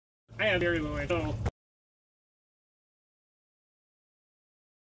I have very low ISO.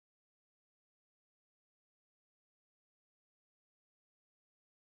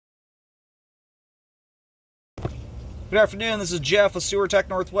 Good afternoon, this is Jeff with Sewer Tech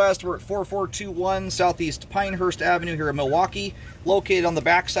Northwest. We're at 4421 Southeast Pinehurst Avenue here in Milwaukee, located on the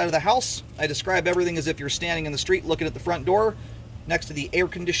back side of the house. I describe everything as if you're standing in the street looking at the front door next to the air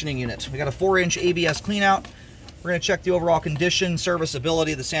conditioning unit. We got a 4-inch ABS cleanout. We're going to check the overall condition,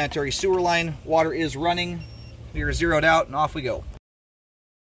 serviceability of the sanitary sewer line. Water is running. We are zeroed out and off we go.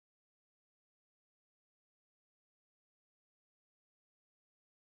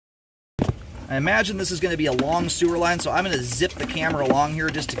 I imagine this is going to be a long sewer line, so I'm going to zip the camera along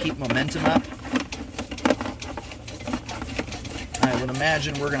here just to keep momentum up. I would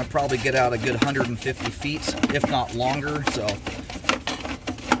imagine we're going to probably get out a good 150 feet, if not longer, so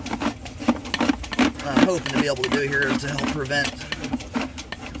I'm hoping to be able to do here to help prevent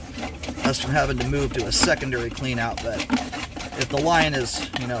us from having to move to a secondary clean out. But if the line is,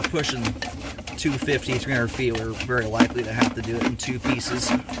 you know, pushing 250, 300 feet, we're very likely to have to do it in two pieces.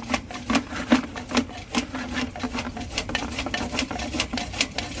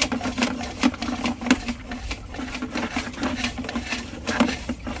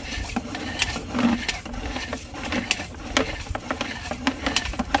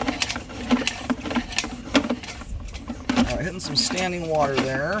 Hitting some standing water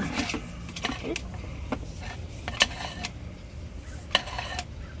there.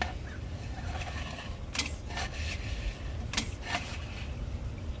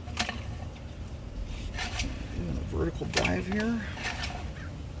 Doing a vertical dive here.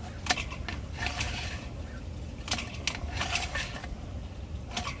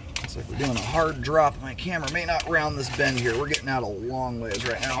 Looks like we're doing a hard drop. My camera may not round this bend here. We're getting out a long ways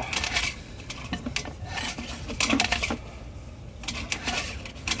right now.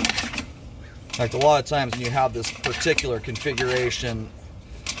 In fact, a lot of times when you have this particular configuration,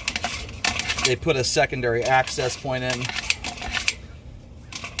 they put a secondary access point in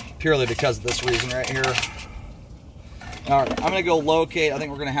purely because of this reason right here. All right, I'm going to go locate. I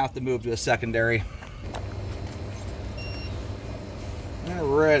think we're going to have to move to a secondary.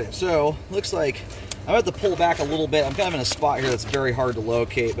 Alright, so looks like I'm going to have to pull back a little bit. I'm kind of in a spot here that's very hard to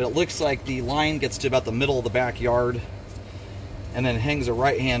locate, but it looks like the line gets to about the middle of the backyard and then hangs a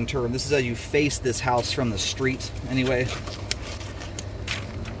right-hand turn. This is how you face this house from the street anyway.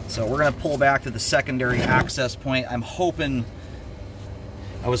 So we're going to pull back to the secondary access point. I was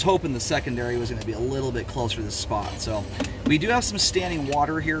hoping the secondary was going to be a little bit closer to this spot. So we do have some standing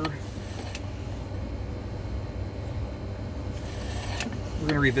water here. We're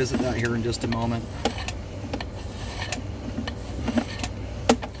going to revisit that here in just a moment.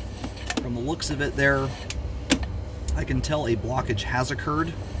 From the looks of it there, I can tell a blockage has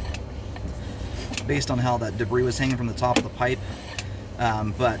occurred based on how that debris was hanging from the top of the pipe,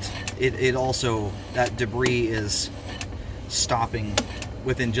 but it also, that debris is stopping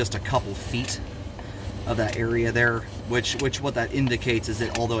within just a couple feet of that area there, which what that indicates is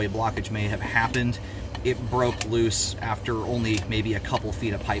that although a blockage may have happened, it broke loose after only maybe a couple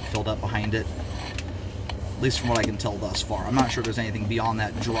feet of pipe filled up behind it, at least from what I can tell thus far. I'm not sure there's anything beyond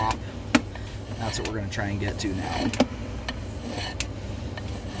that drop. That's what we're going to try and get to now.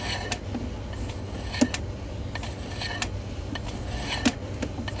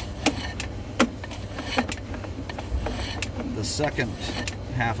 The second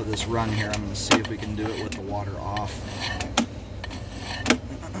half of this run here, I'm going to see if we can do it with the water off.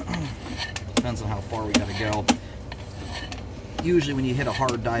 Depends on how far we got to go. Usually when you hit a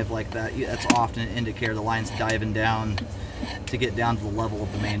hard dive like that, that's often an indicator the line's diving down to get down to the level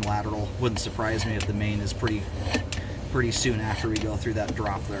of the main lateral. Wouldn't surprise me if the main is pretty soon after we go through that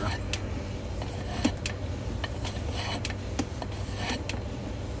drop there.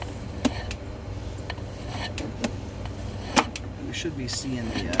 We should be seeing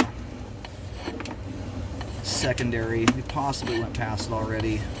the secondary. We possibly went past it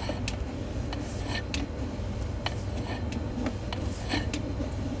already.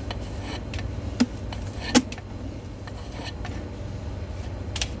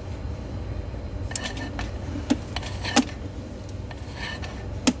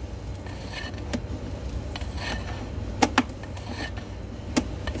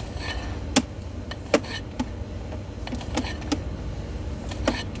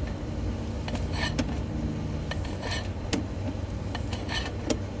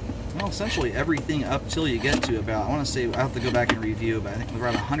 Essentially everything up till you get to about, I want to say, I have to go back and review, but I think we're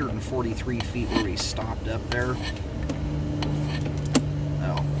around 143 feet where we stopped up there.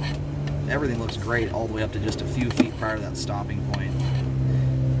 Oh, everything looks great all the way up to just a few feet prior to that stopping point.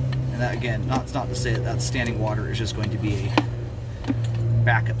 And that, again, it's not to say that that standing water is just going to be a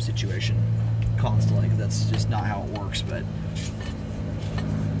backup situation constantly, because that's just not how it works. But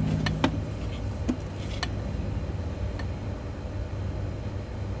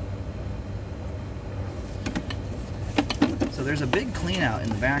so there's a big clean out in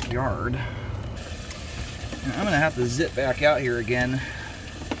the backyard. And I'm going to have to zip back out here again.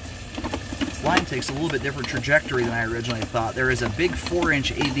 This line takes a little bit different trajectory than I originally thought. There is a big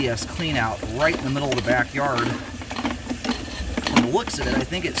 4-inch ABS clean out right in the middle of the backyard. From the looks of it, I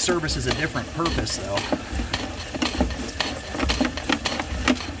think it services a different purpose though.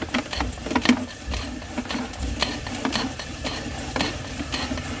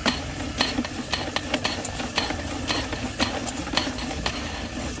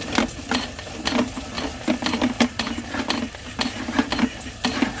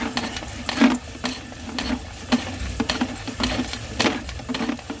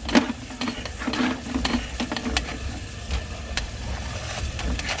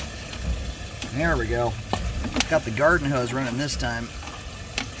 There we go. Got the garden hose running this time.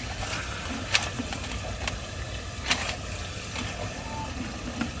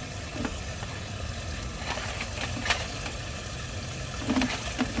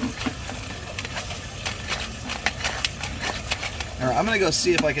 Alright, I'm going to go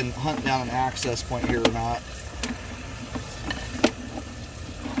see if I can hunt down an access point here or not.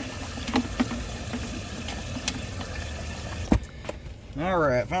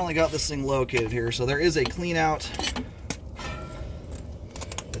 Alright, finally got this thing located here. So there is a clean out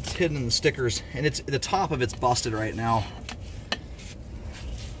that's hidden in the stickers, and it's the top of it's busted right now.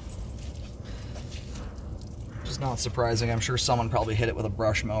 Which is not surprising. I'm sure someone probably hit it with a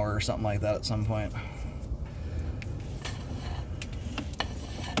brush mower or something like that at some point.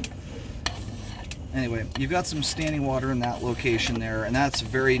 Anyway, you've got some standing water in that location there, and that's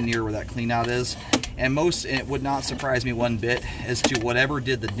very near where that clean out is. And it would not surprise me one bit as to whatever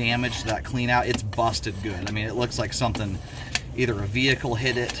did the damage to that clean out, it's busted good. I mean, it looks like something, either a vehicle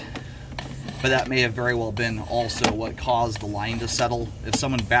hit it, but that may have very well been also what caused the line to settle. If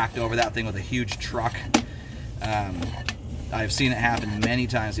someone backed over that thing with a huge truck, I've seen it happen many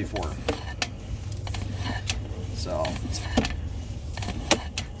times before. So,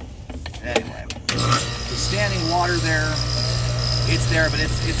 anyway, the standing water there, it's there, but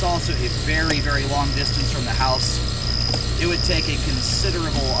it's also a very, very long distance from the house. It would take a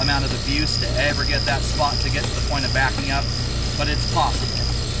considerable amount of abuse to ever get that spot to get to the point of backing up, but it's possible.